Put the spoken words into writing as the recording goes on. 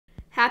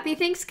Happy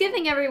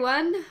Thanksgiving,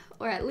 everyone!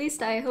 Or at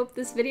least I hope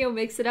this video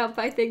makes it out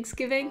by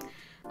Thanksgiving.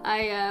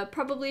 I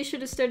probably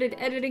should have started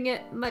editing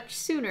it much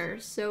sooner,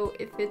 so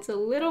if it's a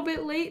little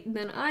bit late,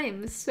 then I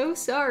am so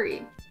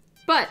sorry.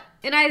 But,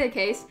 in either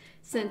case,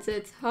 since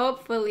it's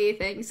hopefully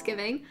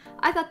Thanksgiving,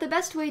 I thought the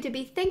best way to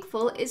be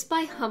thankful is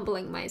by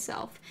humbling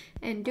myself,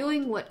 and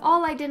doing what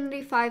all Identity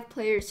V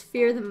players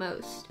fear the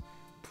most.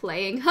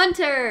 Playing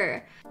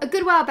Hunter! A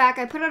good while back,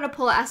 I put out a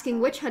poll asking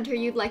which Hunter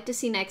you'd like to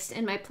see next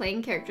in my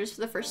Playing Characters for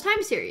the First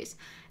Time series,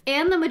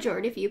 and the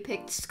majority of you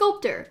picked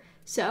Sculptor.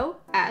 So,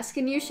 ask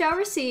and you shall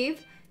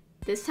receive.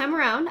 This time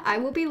around, I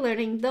will be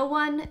learning the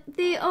one,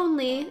 the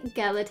only,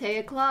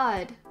 Galatea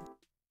Claude.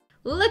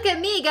 Look at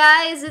me,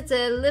 guys! It's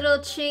a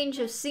little change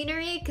of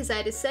scenery because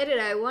I decided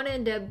I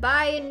wanted to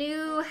buy a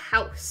new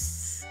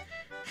house.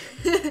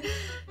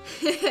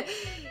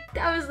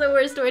 That was the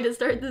worst way to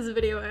start this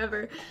video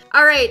ever.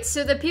 Alright,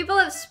 so the people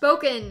have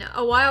spoken.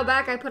 A while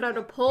back I put out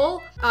a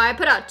poll. I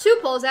put out two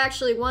polls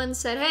actually. One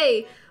said,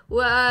 hey,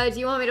 do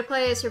you want me to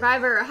play a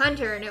Survivor or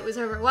Hunter? And it was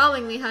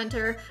overwhelmingly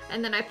Hunter.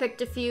 And then I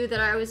picked a few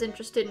that I was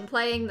interested in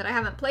playing that I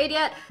haven't played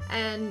yet.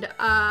 And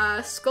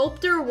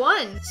Sculptor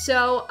won.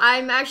 So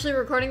I'm actually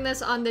recording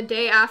this on the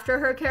day after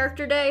her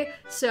character day.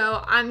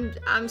 So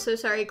I'm so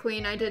sorry,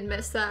 Queen. I did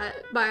miss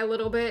that by a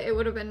little bit. It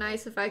would have been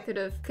nice if I could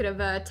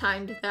have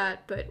timed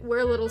that, but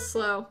we're a little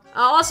slow.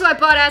 Also, I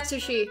bought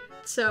Atsushi,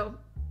 so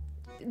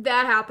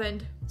that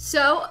happened.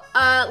 So,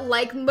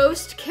 like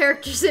most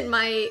characters in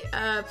my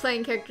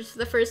Playing Characters for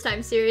the First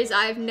Time series,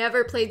 I've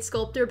never played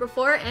Sculptor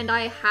before, and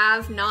I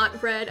have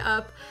not read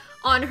up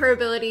on her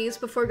abilities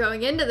before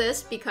going into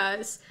this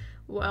because,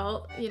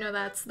 well, you know,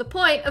 that's the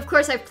point. Of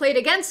course, I've played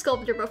against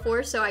Sculptor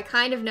before, so I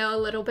kind of know a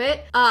little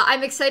bit.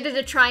 I'm excited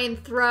to try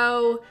and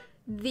throw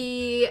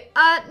the,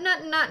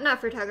 not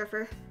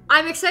photographer.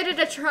 I'm excited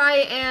to try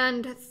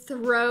and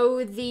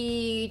throw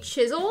the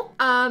chisel,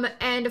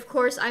 and of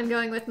course I'm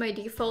going with my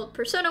default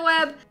persona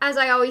web, as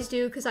I always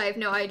do, because I have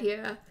no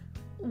idea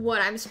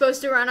what I'm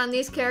supposed to run on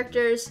these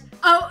characters.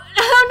 Oh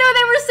no,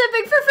 they were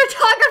sipping for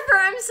photographer!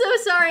 I'm so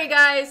sorry,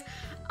 guys.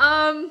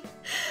 I'm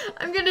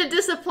gonna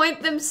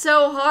disappoint them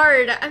so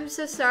hard. I'm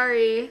so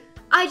sorry.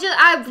 I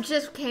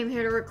just came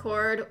here to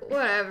record.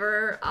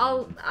 Whatever.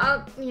 I'll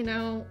you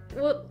know,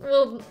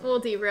 we'll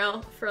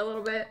derail for a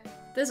little bit.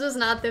 This was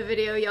not the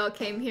video y'all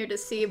came here to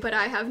see, but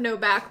I have no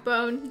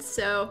backbone,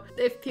 so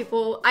if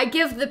I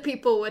give the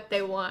people what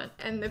they want,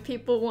 and the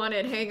people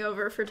wanted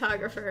hangover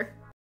photographer.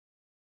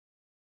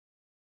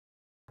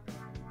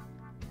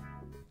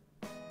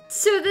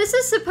 So this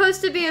is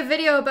supposed to be a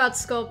video about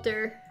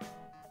Sculptor.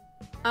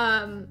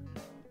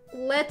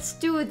 Let's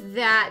do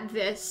that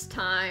this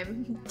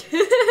time.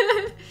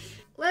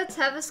 Let's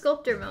have a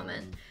Sculptor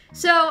moment.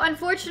 So,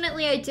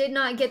 unfortunately, I did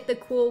not get the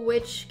cool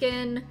witch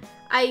skin.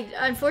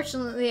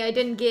 Unfortunately, I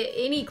didn't get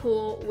any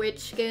cool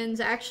witch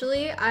skins,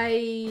 actually.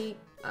 I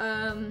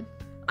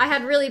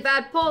had really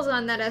bad pulls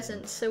on that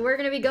essence, so we're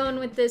gonna be going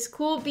with this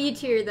cool B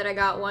tier that I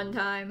got one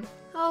time.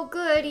 Oh,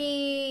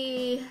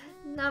 goody!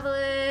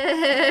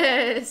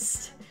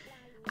 Novelist!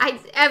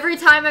 Every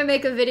time I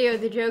make a video,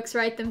 the jokes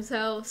write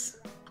themselves.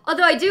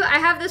 Although I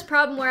have this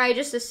problem where I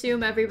just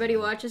assume everybody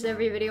watches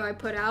every video I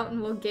put out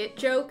and will get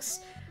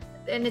jokes.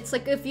 And it's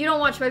like, if you don't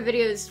watch my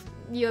videos,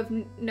 you have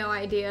no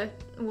idea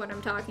what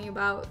I'm talking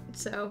about,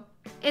 so.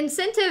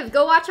 Incentive,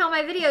 go watch all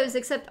my videos,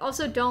 except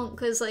also don't,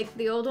 because like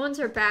the old ones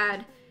are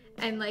bad.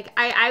 And like,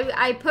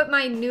 I put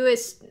my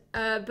newest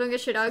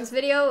Bunga Dogs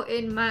video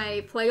in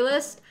my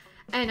playlist,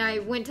 and I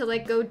went to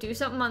like go do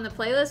something on the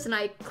playlist, and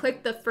I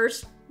clicked the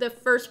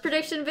first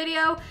prediction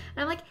video, and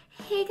I'm like,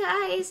 hey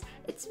guys,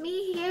 it's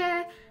me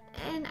here,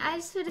 and I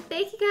just want to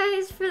thank you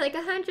guys for like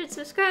 100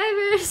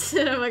 subscribers.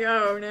 And I'm like,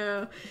 oh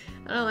no,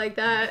 I don't like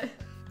that.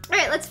 All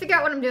right, let's figure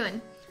out what I'm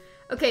doing.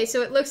 Okay,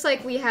 so it looks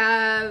like we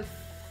have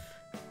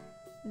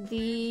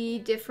the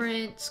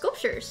different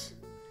sculptures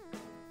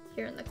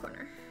here in the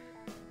corner.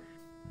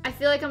 I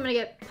feel like I'm gonna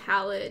get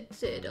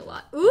paletted a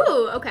lot.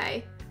 Ooh,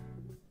 okay.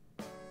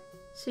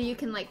 So you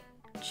can like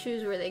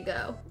choose where they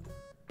go.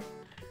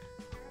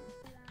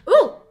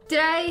 Ooh,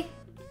 I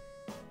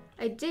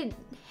did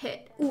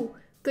hit. Ooh,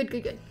 good,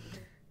 good, good.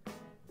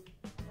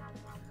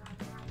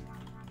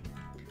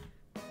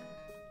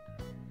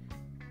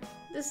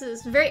 This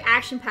is very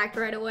action-packed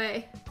right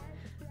away.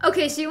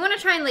 Okay, so you want to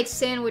try and like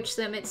sandwich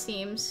them, it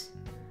seems.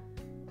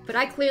 But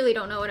I clearly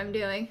don't know what I'm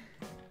doing.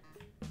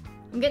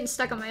 I'm getting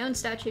stuck on my own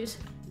statues.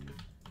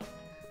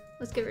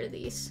 Let's get rid of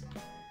these.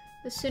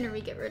 The sooner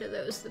we get rid of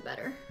those, the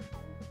better.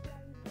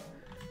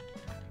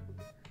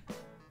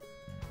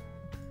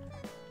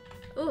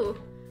 Ooh,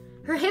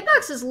 her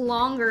hitbox is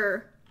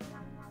longer.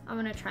 I'm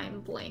gonna try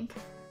and blink.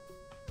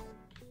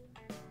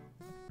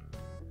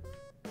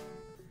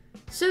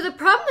 So the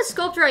problem with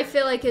Sculptor, I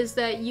feel like, is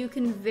that you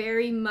can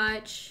very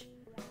much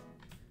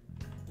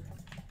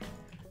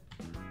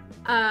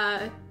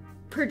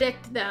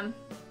predict them.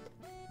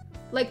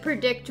 Like,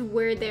 predict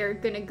where they're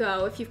gonna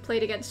go if you've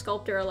played against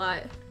Sculptor a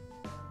lot.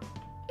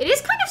 It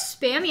is kind of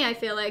spammy, I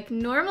feel like.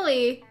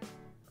 Normally,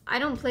 I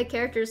don't play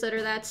characters that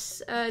are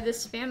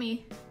this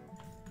spammy.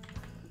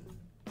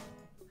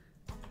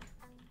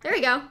 There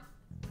we go.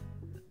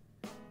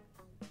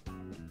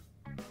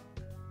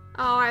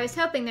 Oh, I was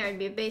hoping there would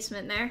be a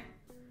basement there,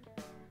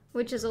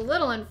 which is a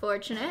little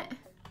unfortunate.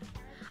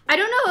 I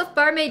don't know if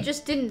Barmaid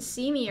just didn't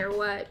see me or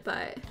what,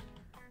 but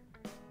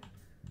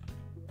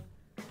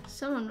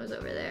someone was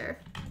over there.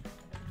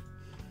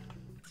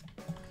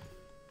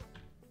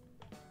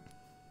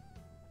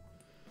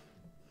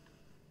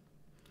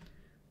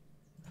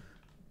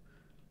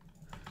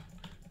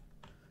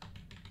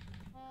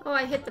 Oh,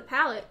 I hit the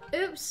pallet.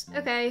 Oops.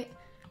 Okay.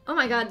 Oh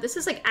my god, this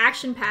is like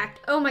action-packed.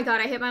 Oh my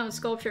god, I hit my own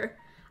sculpture.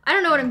 I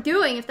don't know what I'm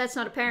doing if that's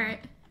not apparent.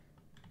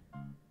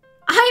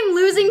 I'm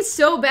losing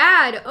so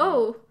bad.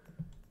 Oh.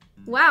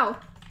 Wow.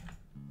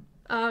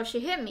 Oh, she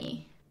hit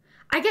me.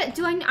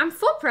 I'm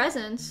full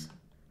presence.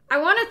 I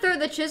want to throw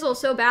the chisel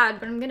so bad,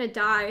 but I'm gonna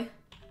die.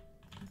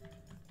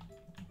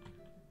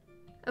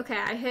 Okay,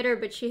 I hit her,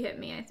 but she hit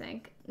me, I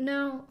think.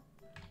 No.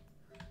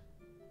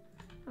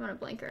 I'm gonna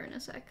blink her in a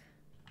sec.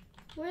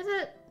 Where's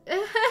it?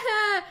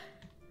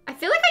 I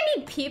feel like I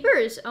need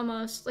peepers,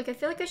 almost. Like, I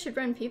feel like I should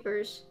run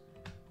peepers.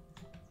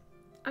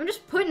 I'm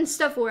just putting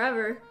stuff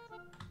wherever.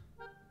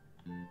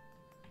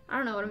 I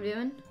don't know what I'm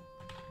doing.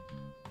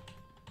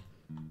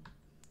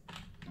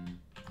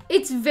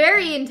 It's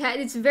very intense.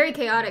 It's very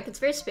chaotic. It's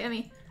very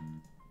spammy.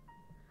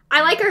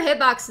 I like her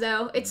hitbox,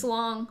 though. It's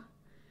long.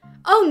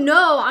 Oh,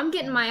 no. I'm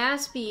getting my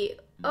ass beat.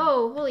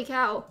 Oh, holy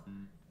cow.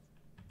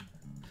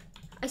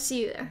 I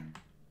see you there.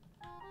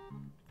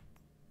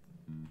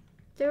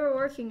 They were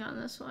working on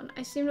this one.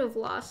 I seem to have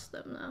lost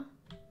them, though.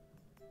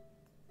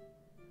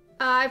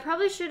 I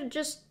probably should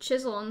just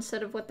chisel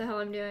instead of what the hell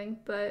I'm doing,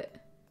 but...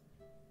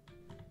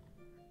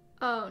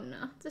 Oh,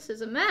 no. This is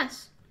a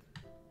mess.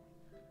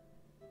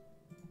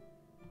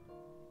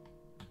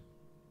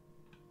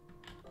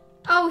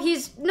 Oh,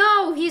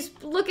 no, he's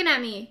looking at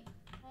me.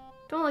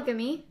 Don't look at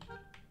me.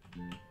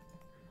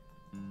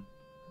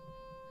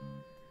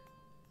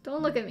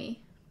 Don't look at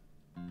me.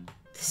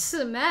 This is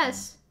a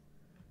mess.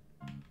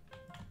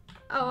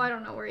 Oh, I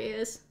don't know where he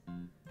is.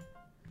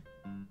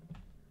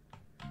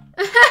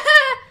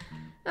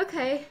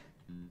 Okay.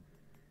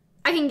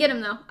 I can get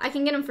him, though. I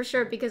can get him for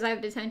sure because I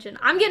have detention.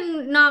 I'm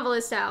getting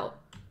Novelist out.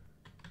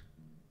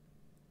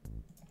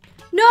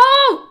 No!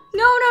 No,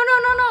 no, no,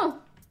 no, no!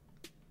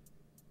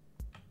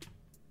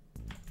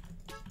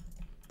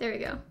 There we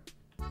go.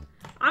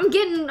 I'm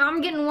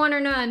getting one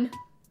or none.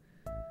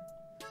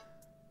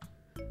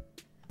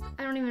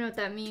 I don't even know what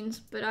that means,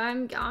 but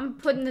I'm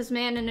putting this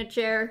man in a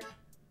chair.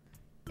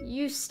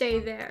 You stay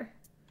there.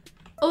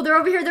 Oh, they're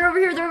over here, they're over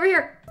here, they're over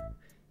here!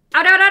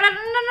 Out, out, out, out,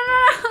 no,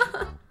 no, no,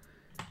 no!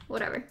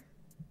 Whatever.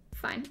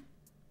 Fine.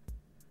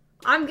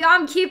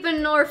 I'm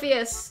keeping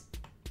Orpheus.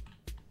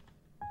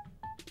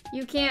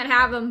 You can't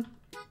have him.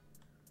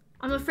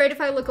 I'm afraid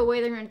if I look away,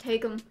 they're gonna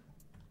take him.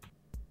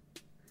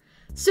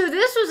 So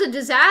this was a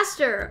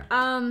disaster.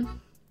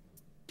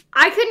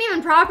 I couldn't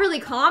even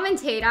properly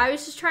commentate. I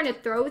was just trying to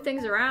throw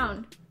things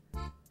around.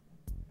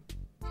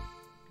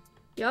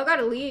 Y'all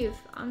gotta leave.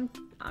 I'm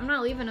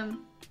not leaving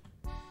him.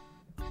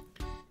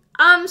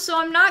 So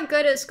I'm not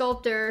good at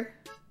Sculptor.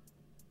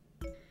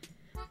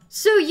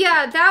 So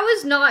yeah, that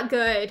was not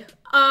good.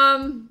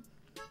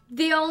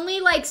 The only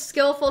like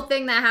skillful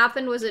thing that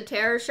happened was a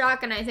terror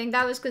shock, and I think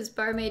that was because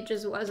Barmaid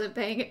just wasn't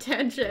paying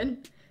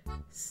attention.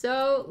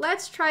 So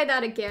let's try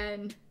that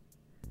again.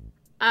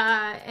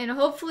 And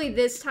hopefully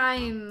this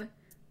time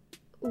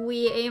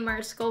we aim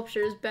our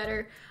sculptures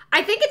better.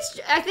 I think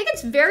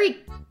it's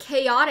very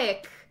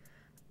chaotic.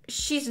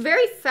 She's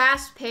very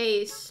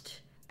fast-paced.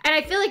 And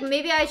I feel like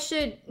maybe I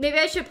should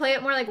play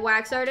it more like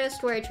Wax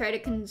Artist, where I try to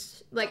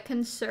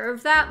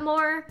conserve that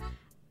more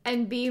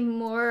and be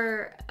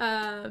more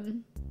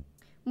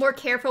more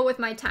careful with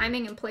my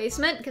timing and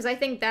placement, because I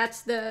think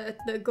that's the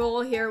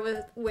goal here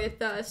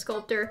with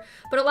Sculptor.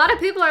 But a lot of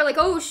people are like,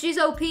 oh, she's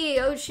OP,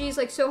 oh, she's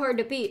like so hard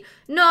to beat.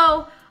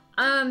 No,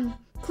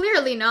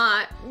 clearly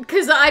not,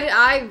 because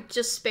I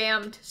just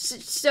spammed.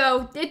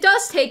 So it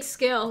does take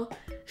skill.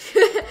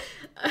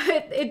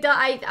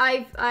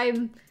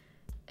 I'm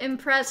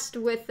impressed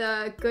with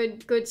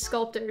good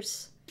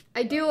sculptors.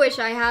 I do wish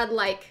I had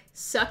like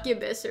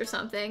Succubus or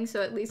something,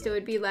 so at least it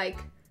would be like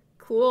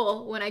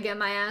cool when I get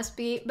my ass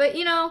beat. But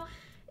you know,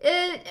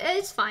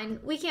 it's fine.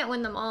 We can't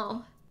win them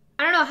all.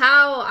 I don't know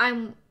how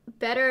I'm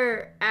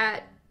better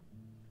at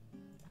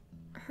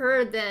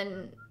her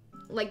than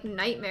like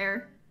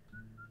Nightmare.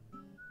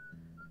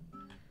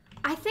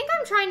 I think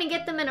I'm trying to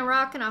get them in a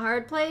rock and a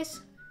hard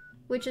place,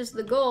 which is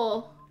the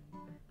goal,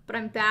 but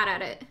I'm bad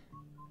at it.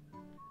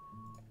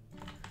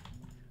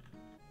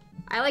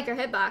 I like her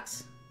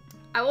hitbox.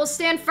 I will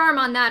stand firm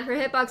on that. Her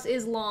hitbox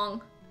is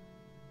long.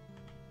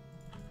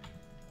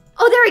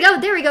 Oh, there we go.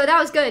 There we go. That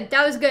was good.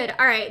 That was good.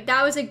 All right.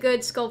 That was a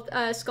good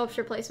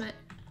sculpture placement.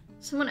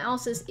 Someone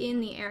else is in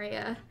the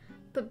area,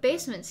 but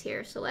basement's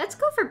here. So let's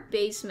go for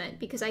basement,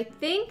 because I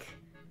think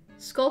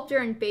Sculptor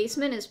and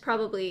basement is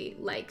probably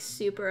like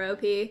super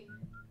OP.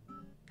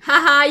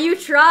 Haha, you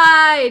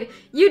tried!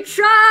 You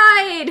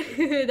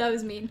tried! That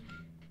was mean.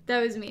 That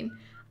was mean.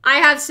 I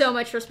have so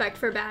much respect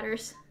for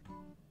batters.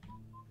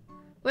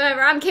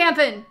 Whatever, I'm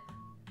camping.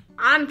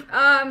 I'm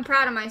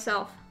proud of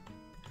myself.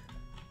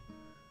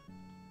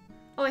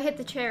 Oh, I hit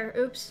the chair.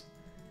 Oops.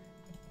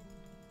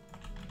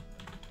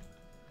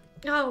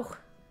 Oh,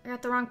 I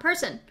got the wrong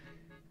person.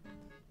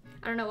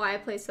 I don't know why I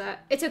placed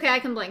that. It's okay, I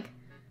can blink.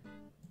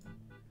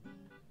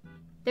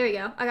 There we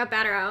go. I got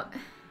batter out.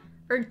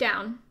 Or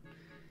down.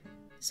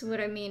 So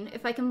what I mean,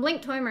 if I can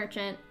blink Toy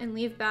Merchant and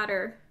leave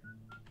batter.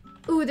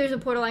 Ooh, there's a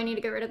portal. I need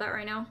to get rid of that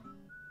right now.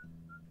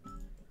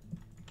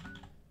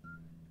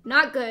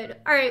 Not good.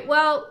 Alright,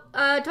 well,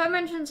 Toy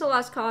Merchant's a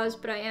lost cause,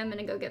 but I am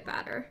gonna go get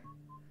batter.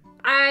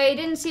 I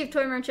didn't see if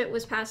Toy Merchant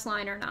was past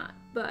line or not,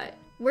 but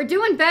we're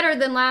doing better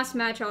than last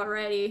match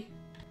already.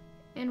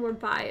 And we're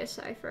by a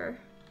cipher.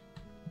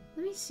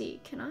 Let me see,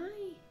 can I?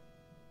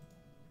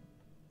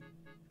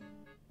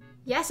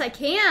 Yes, I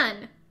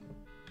can!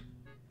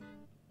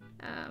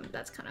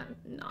 That's kind of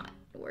not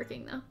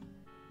working though.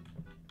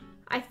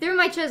 I threw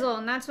my chisel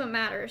and that's what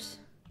matters.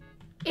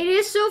 It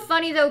is so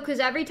funny though, because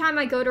every time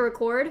I go to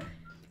record,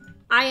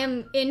 I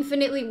am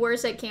infinitely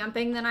worse at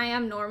camping than I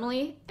am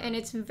normally, and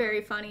it's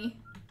very funny.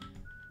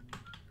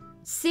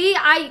 See,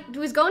 I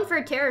was going for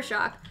a terror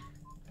shock.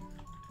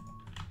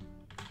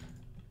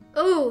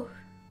 Ooh.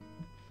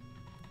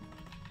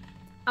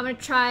 I'm gonna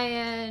try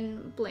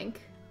and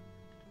blink.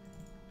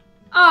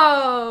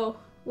 Oh,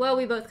 well,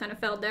 we both kind of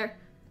failed there.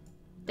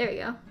 There we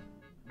go.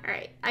 All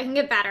right, I can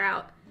get batter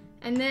out.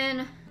 And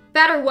then,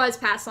 batter was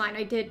past line,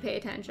 I did pay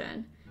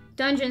attention.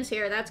 Dungeons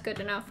here, that's good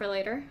to know for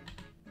later.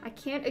 I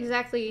can't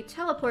exactly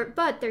teleport,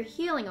 but they're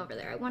healing over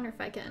there. I wonder if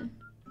I can.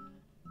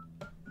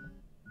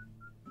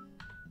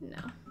 No.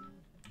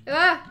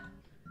 Ah!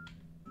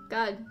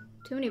 God,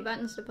 too many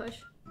buttons to push.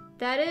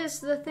 That is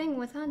the thing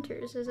with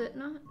hunters, is it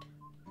not?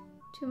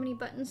 Too many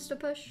buttons to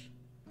push.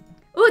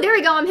 Ooh, there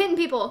we go, I'm hitting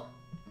people.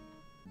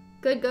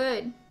 Good,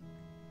 good.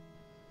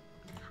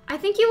 I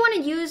think you want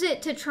to use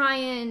it to try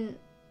and...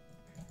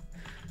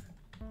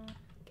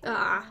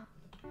 I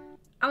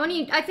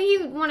think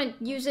you want to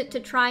use it to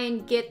try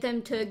and get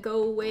them to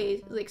go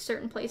away, like,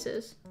 certain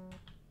places.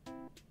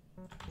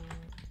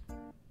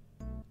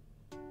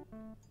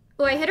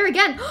 Oh, I hit her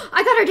again.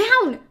 I got her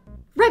down!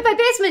 Right by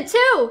basement,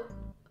 too!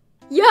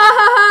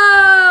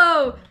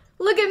 Yo!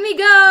 Look at me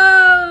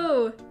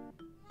go!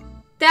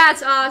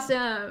 That's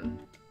awesome.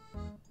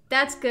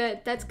 That's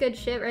good. That's good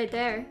shit right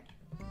there.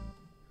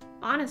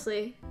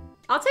 Honestly.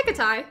 I'll take a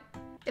tie.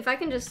 If I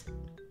can just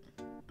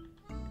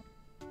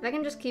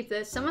keep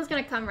this. Someone's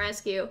gonna come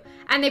rescue.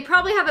 And they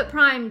probably have it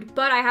primed,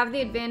 but I have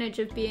the advantage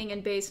of being in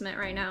basement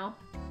right now.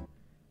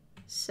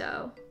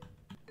 So.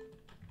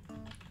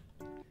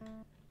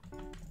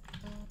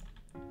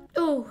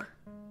 Ooh.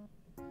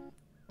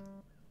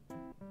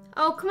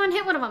 Oh, come on,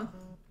 hit one of them.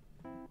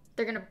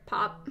 They're gonna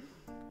pop.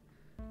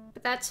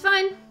 But that's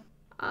fine.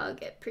 I'll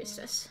get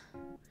Priestess.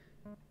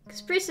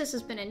 Because Priestess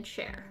has been in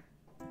chair.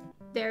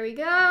 There we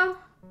go.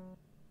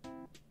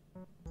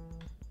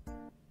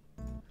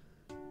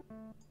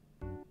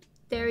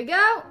 There we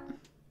go.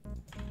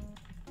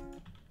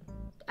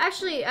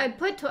 Actually, I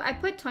put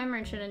Toy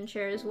Merchant in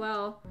chair as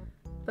well.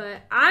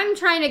 But I'm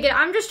just trying to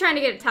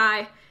get a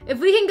tie. If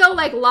we can go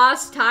like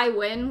lost tie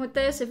win with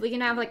this, if we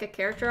can have like a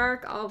character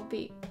arc, I'll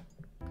be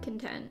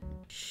content.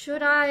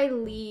 Should I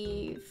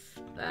leave?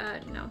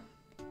 No.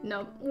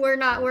 No, we're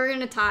not. We're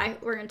gonna tie.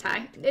 We're gonna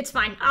tie. It's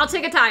fine. I'll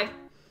take a tie.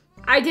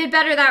 I did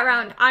better that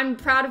round. I'm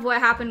proud of what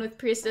happened with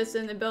Priestess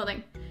in the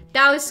building.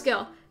 That was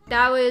skill.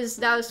 That was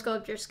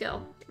Sculptor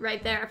skill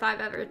right there. If I've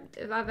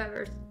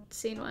ever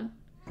seen one.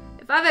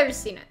 If I've ever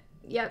seen it.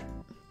 Yep.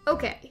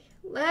 Okay.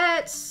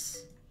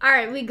 Let's. All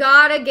right. We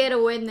gotta get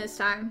a win this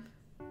time.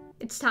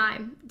 It's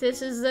time.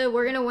 This is the.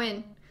 We're gonna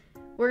win.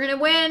 We're gonna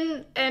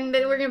win, and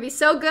we're gonna be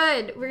so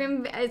good. We're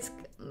gonna. It's.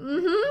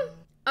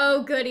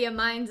 Oh goody, a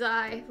mind's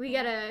eye. We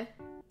gotta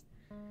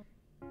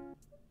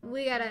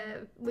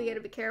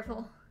be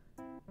careful.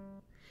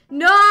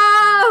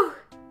 No!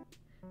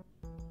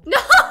 No!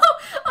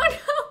 Oh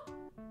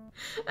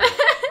no!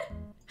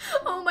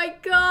 Oh my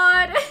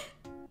god!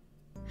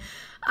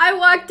 I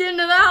walked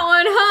into that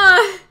one,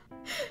 huh?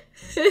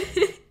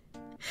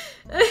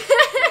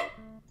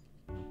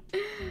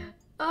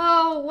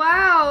 Oh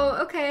wow,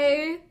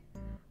 okay.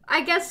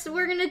 I guess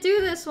we're gonna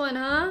do this one,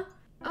 huh?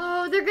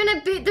 Oh, they're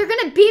gonna beat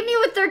me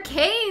with their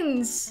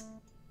canes.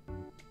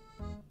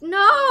 No.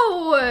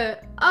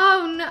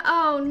 Oh no.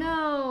 Oh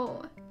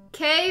no.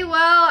 Okay,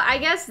 well, I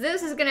guess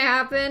this is gonna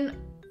happen.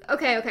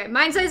 Okay.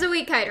 Mind's eye's a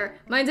weak kiter.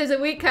 Mind's eye's a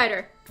weak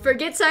kiter.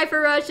 Forget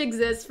Cypher Rush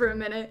exists for a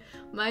minute.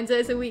 Mind's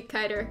eye's a weak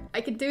kiter.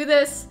 I can do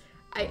this.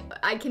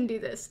 I can do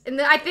this.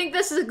 And I think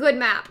this is a good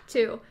map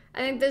too. I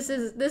think this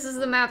is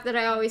the map that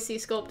I always see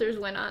sculptors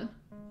win on.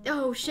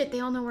 Oh shit,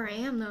 they all know where I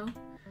am though.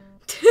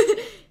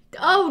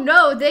 Oh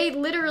no, they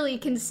literally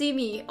can see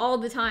me all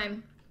the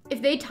time.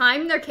 If they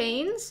time their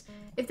canes,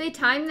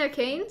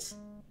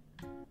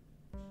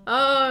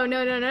 oh,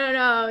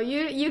 no.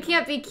 You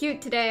can't be cute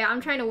today.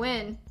 I'm trying to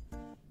win.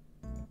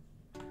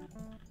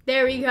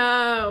 There we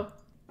go.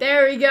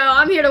 There we go.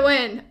 I'm here to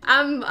win.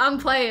 I'm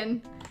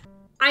playing.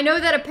 I know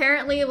that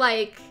apparently,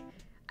 like,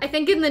 I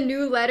think in the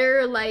new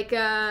letter, like,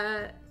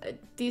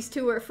 these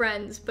two were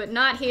friends, but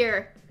not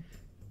here.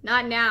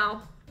 Not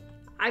now.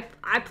 I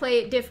play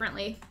it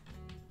differently.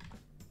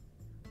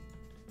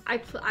 I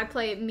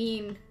play it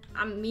mean.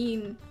 I'm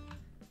mean.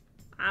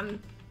 I'm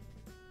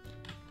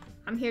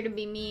here to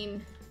be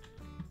mean.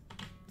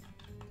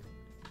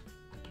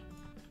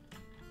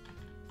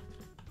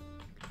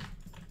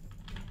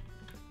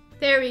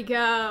 There we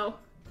go.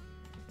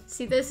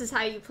 See, this is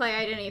how you play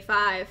Identity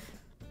 5.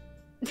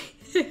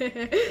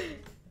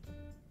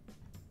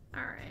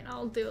 Alright,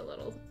 I'll do a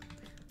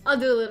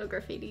little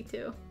graffiti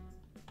too.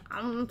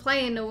 I'm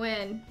playing to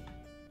win.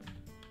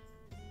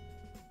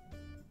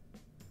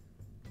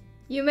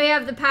 You may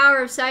have the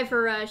power of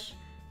Cypher Rush,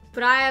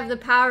 but I have the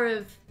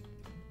power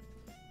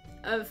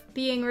of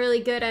being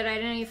really good at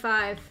Identity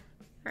 5.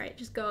 Alright,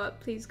 just go up.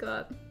 Please go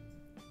up.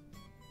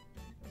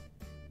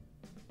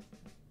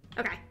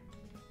 Okay.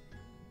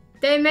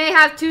 They may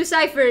have 2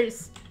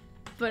 ciphers,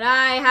 but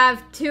I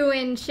have 2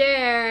 in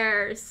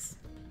chairs.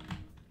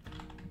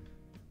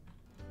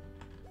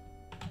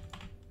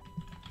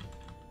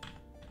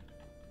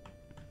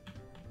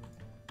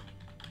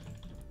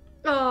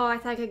 Oh, I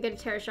thought I could get a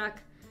terror shock.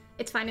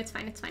 It's fine, it's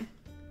fine, it's fine.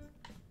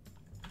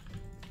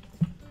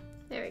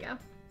 There we go.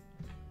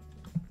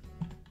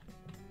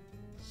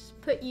 Just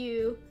put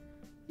you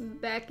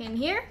back in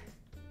here.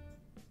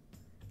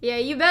 Yeah,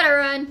 you better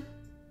run.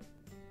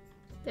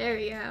 There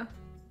we go.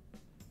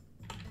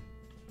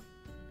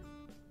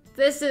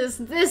 This is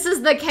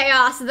the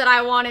chaos that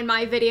I want in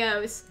my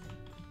videos.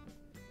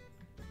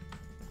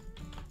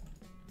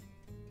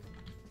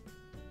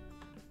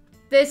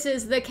 This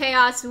is the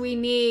chaos we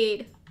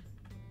need.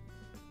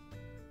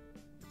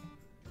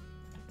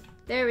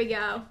 There we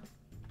go.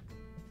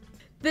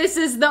 This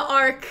is the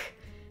arc.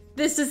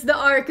 This is the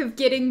arc of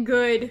getting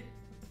good.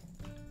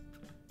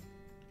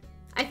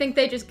 I think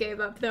they just gave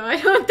up though.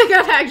 I don't think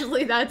I'm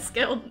actually that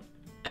skilled.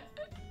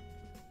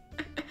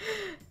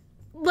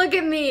 Look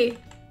at me.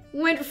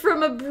 Went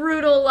from a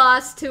brutal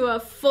loss to a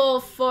full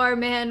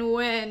 4-man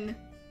win.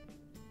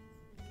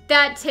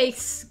 That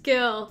takes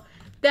skill.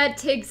 That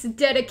takes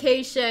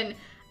dedication.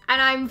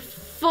 And I'm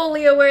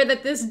fully aware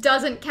that this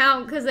doesn't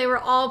count because they were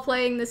all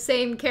playing the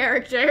same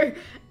character.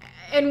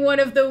 And one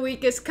of the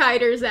weakest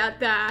kiters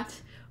at that.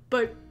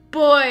 But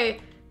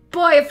boy,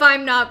 if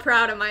I'm not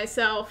proud of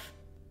myself.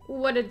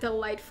 What a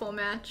delightful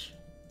match.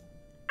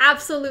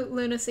 Absolute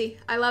lunacy.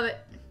 I love it.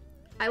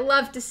 I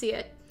love to see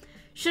it.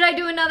 Should I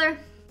do another?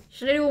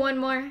 Should I do one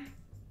more?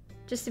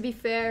 Just to be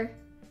fair.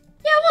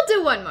 Yeah, we'll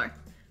do one more.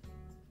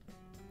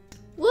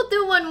 We'll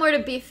do one more to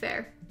be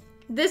fair.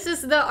 This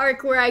is the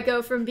arc where I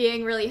go from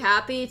being really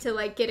happy to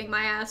like getting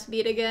my ass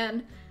beat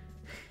again.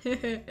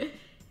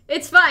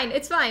 It's fine,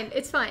 it's fine,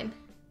 it's fine.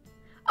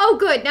 Oh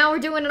good, now we're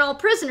doing an all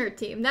prisoner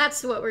team.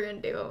 That's what we're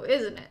gonna do,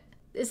 isn't it?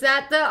 Is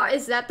that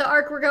the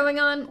arc we're going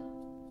on?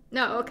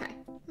 No, okay.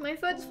 My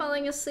foot's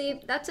falling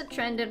asleep. That's a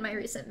trend in my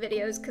recent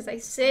videos because I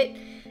sit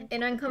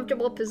in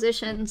uncomfortable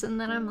positions and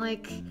then I'm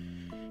like,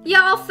 yeah,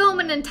 I'll film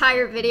an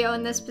entire video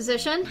in this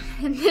position.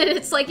 And then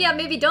it's like, yeah,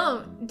 maybe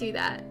don't do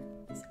that.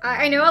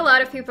 I know a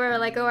lot of people are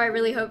like, oh, I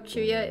really hope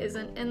Chuya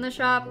isn't in the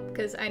shop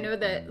because I know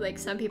that like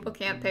some people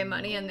can't pay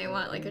money and they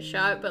want like a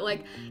shot, but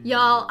like,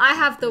 y'all, I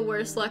have the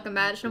worst luck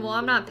imaginable.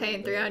 I'm not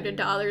paying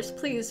 $300.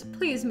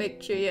 Please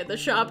make Chuya the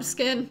shop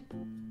skin.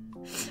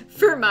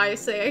 For my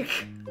sake.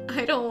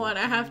 I don't want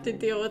to have to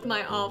deal with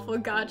my awful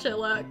gacha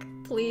luck,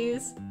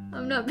 please.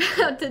 I'm not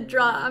about to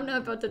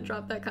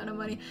drop that kind of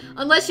money.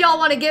 Unless y'all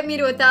want to get me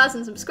to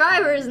 1,000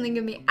 subscribers and then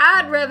give me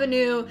ad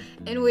revenue,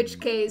 in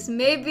which case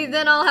maybe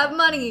then I'll have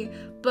money.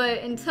 But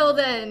until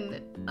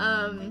then,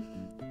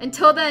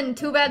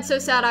 too bad, so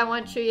sad. I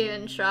want Chuya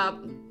in shop.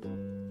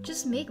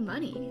 Just make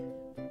money.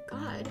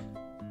 God.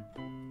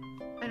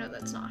 I know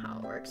that's not how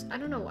it works. I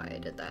don't know why I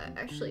did that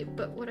actually,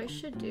 but what I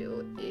should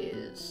do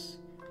is,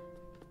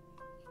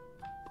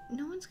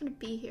 no one's gonna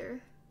be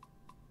here.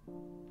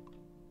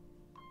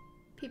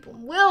 People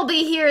will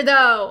be here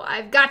though!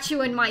 I've got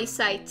you in my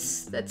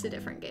sights. That's a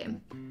different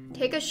game.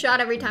 Take a shot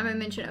every time I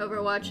mention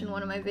Overwatch in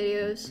one of my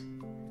videos.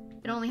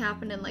 It only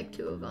happened in like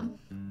 2 of them.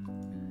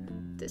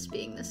 This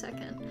being the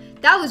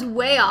second. That was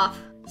way off.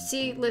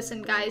 See,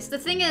 listen guys, the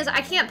thing is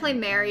I can't play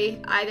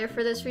Mary either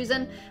for this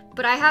reason,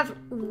 but I have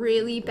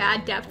really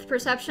bad depth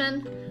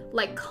perception,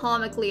 like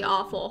comically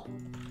awful.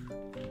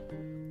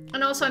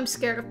 And also I'm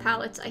scared of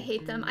palettes, I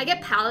hate them. I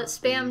get palette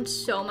spammed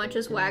so much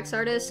as wax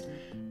artist,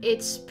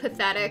 it's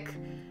pathetic.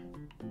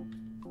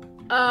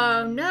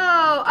 Oh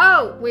no,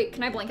 oh wait,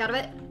 can I blink out of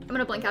it? I'm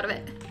gonna blink out of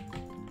it.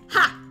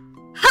 Ha!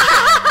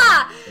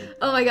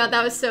 Oh my god,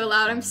 that was so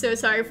loud. I'm so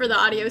sorry for the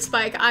audio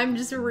spike. I'm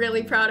just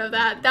really proud of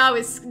that. That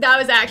was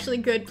actually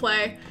good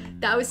play.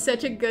 That was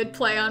such a good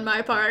play on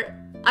my part.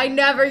 I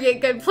never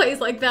get good plays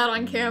like that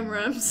on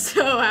camera. I'm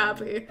so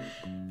happy.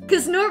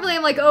 Because normally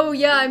I'm like, oh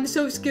yeah, I'm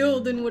so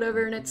skilled and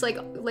whatever, and it's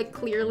like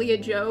clearly a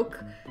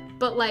joke.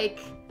 But like,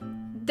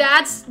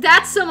 that's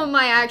some of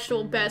my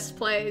actual best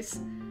plays.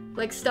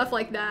 Like stuff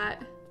like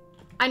that.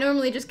 I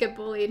normally just get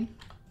bullied.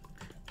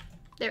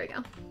 There we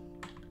go.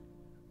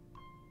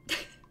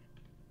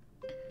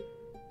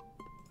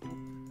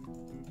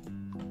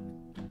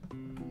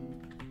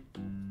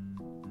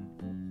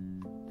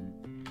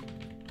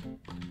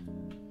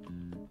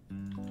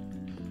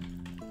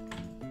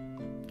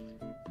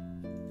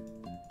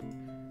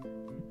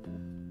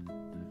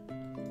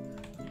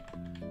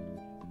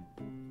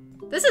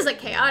 This is a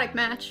chaotic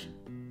match.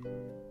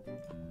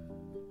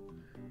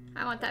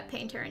 I want that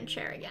painter and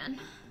chair again.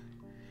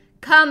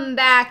 Come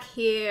back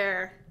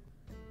here.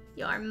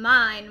 You're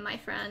mine, my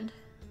friend.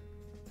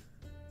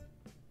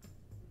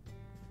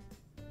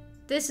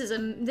 This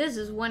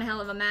is one hell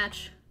of a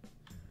match.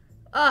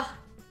 Ugh.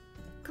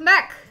 Come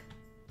back.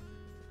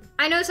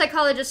 I know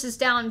psychologist is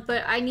down,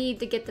 but I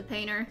need to get the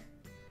painter.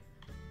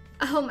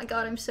 Oh my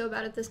god, I'm so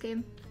bad at this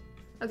game.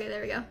 Okay,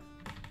 there we go.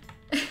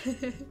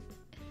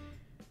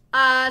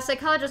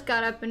 Psychologist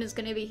got up and is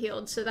gonna be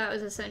healed, so that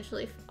was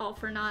essentially all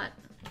for naught.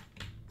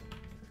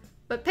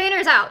 But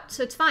painter's out,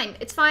 so it's fine.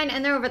 It's fine,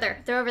 and they're over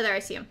there. They're over there, I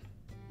see them.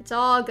 It's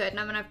all good, and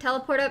I'm gonna have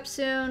teleport up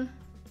soon.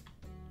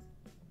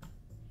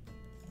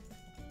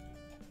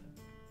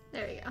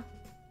 There we go.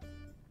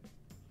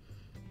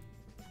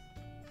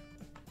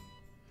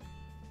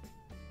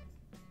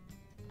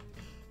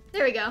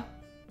 There we go.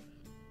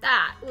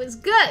 That was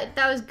good.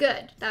 That was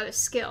good. That was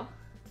skill.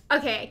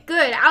 Okay,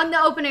 good. Out in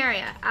the open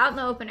area. Out in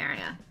the open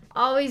area.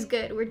 Always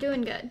good. We're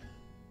doing good.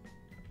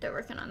 They're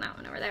working on that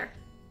one over there.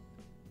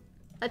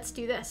 Let's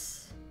do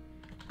this.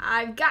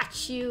 I've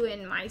got you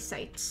in my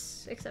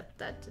sights. Except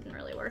that didn't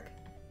really work.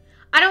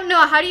 I don't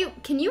know. How do you...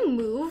 Can you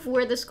move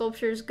where the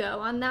sculptures go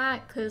on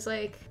that? Because,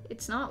 like,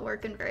 it's not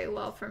working very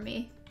well for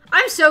me.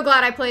 I'm so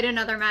glad I played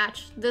another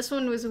match. This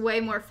one was way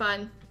more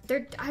fun.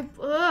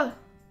 Ugh.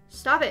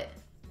 Stop it.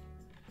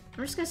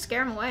 I'm just gonna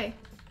scare him away.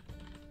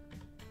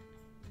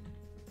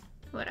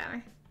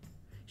 Whatever.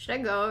 Should I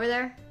go over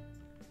there?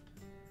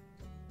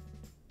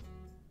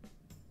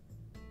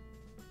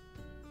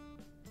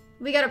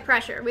 We gotta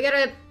pressure. We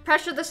gotta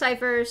pressure the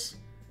ciphers.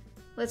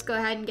 Let's go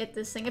ahead and get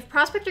this thing. If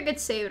Prospector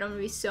gets saved, I'm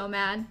gonna be so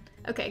mad.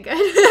 Okay, good.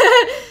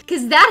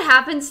 Because that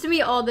happens to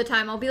me all the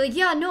time. I'll be like,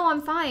 yeah, no,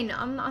 I'm fine.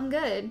 I'm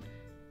good.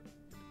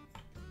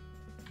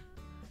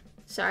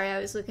 Sorry, I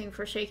was looking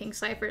for shaking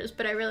ciphers,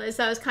 but I realized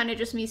that was kind of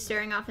just me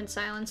staring off in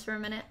silence for a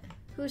minute.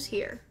 Who's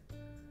here?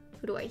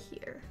 Who do I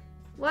hear?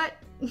 What?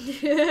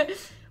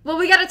 Well,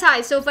 we got a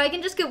tie, so if I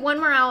can just get one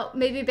more out,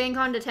 maybe bank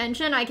on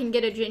detention, I can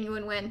get a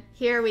genuine win.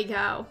 Here we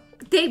go.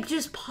 They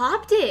just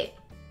popped it.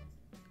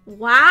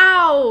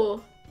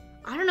 Wow.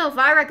 I don't know if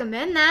I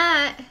recommend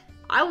that.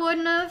 I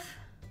wouldn't have.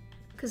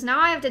 Because now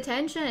I have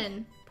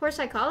detention. Poor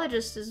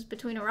psychologist is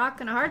between a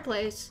rock and a hard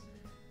place.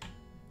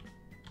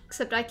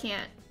 Except I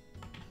can't.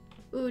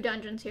 Ooh,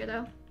 dungeons here,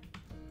 though.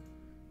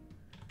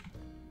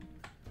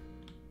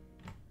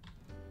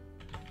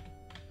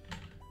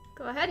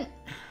 Go ahead and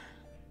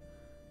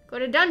go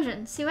to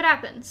dungeon. See what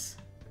happens.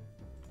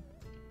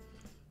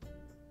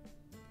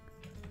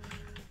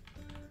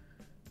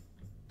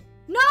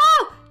 No!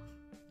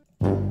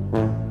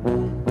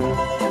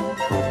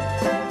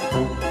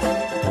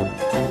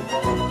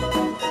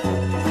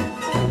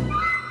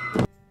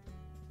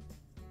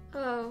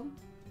 Oh.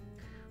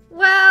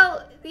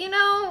 Well, you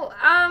know,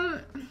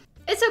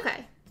 it's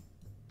okay.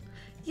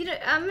 You know,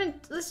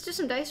 let's do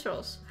some dice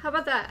rolls. How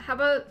about that? How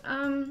about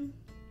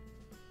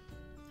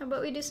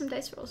we do some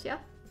dice rolls, yeah?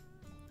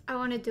 I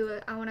want to do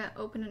it. I want to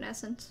open an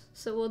essence.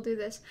 So we'll do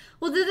this.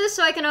 We'll do this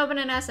so I can open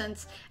an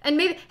essence. And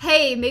maybe,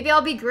 hey, maybe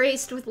I'll be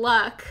graced with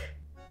luck.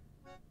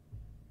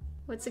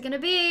 What's it gonna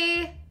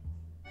be?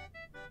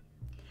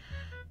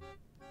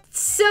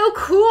 So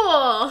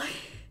cool!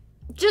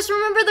 Just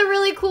remember the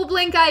really cool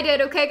blink I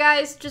did, okay,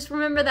 guys? Just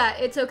remember that.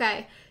 It's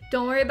okay.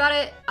 Don't worry about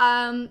it.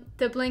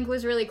 The blink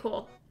was really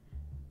cool.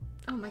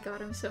 Oh my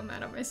god, I'm so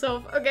mad at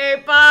myself.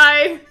 Okay,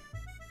 bye!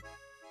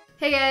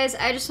 Hey guys,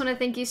 I just want to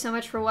thank you so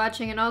much for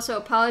watching and also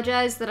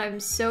apologize that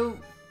I'm so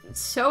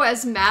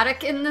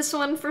asthmatic in this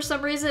one for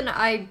some reason.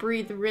 I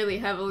breathe really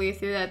heavily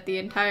through the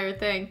entire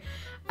thing.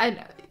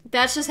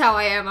 That's just how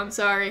I am, I'm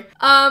sorry.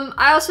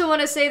 I also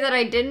want to say that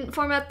I didn't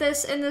format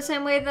this in the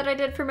same way that I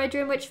did for my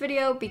Dream Witch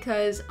video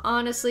because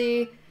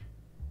honestly,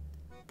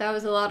 that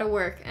was a lot of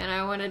work and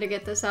I wanted to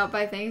get this out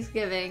by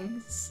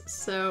Thanksgiving,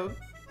 so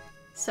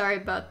sorry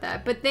about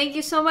that. But thank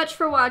you so much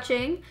for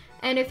watching.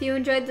 And if you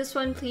enjoyed this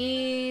one,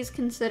 please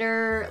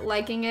consider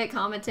liking it,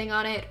 commenting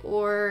on it,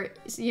 or,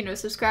 you know,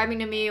 subscribing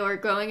to me or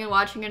going and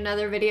watching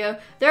another video.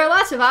 There are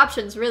lots of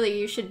options, really.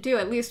 You should do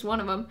at least one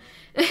of them.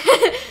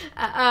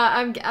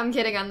 I'm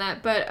kidding on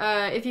that, but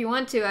if you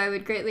want to, I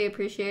would greatly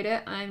appreciate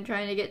it. I'm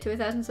trying to get to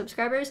 1,000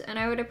 subscribers, and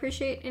I would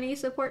appreciate any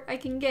support I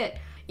can get.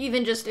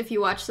 Even just if you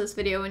watch this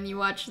video and you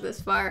watch this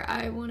far,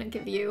 I want to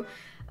give you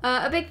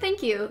a big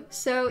thank you.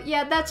 So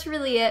yeah, that's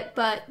really it,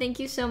 but thank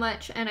you so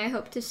much, and I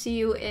hope to see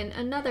you in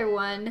another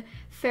one.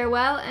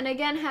 Farewell, and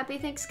again, happy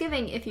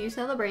Thanksgiving if you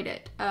celebrate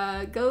it.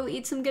 Go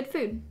eat some good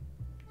food.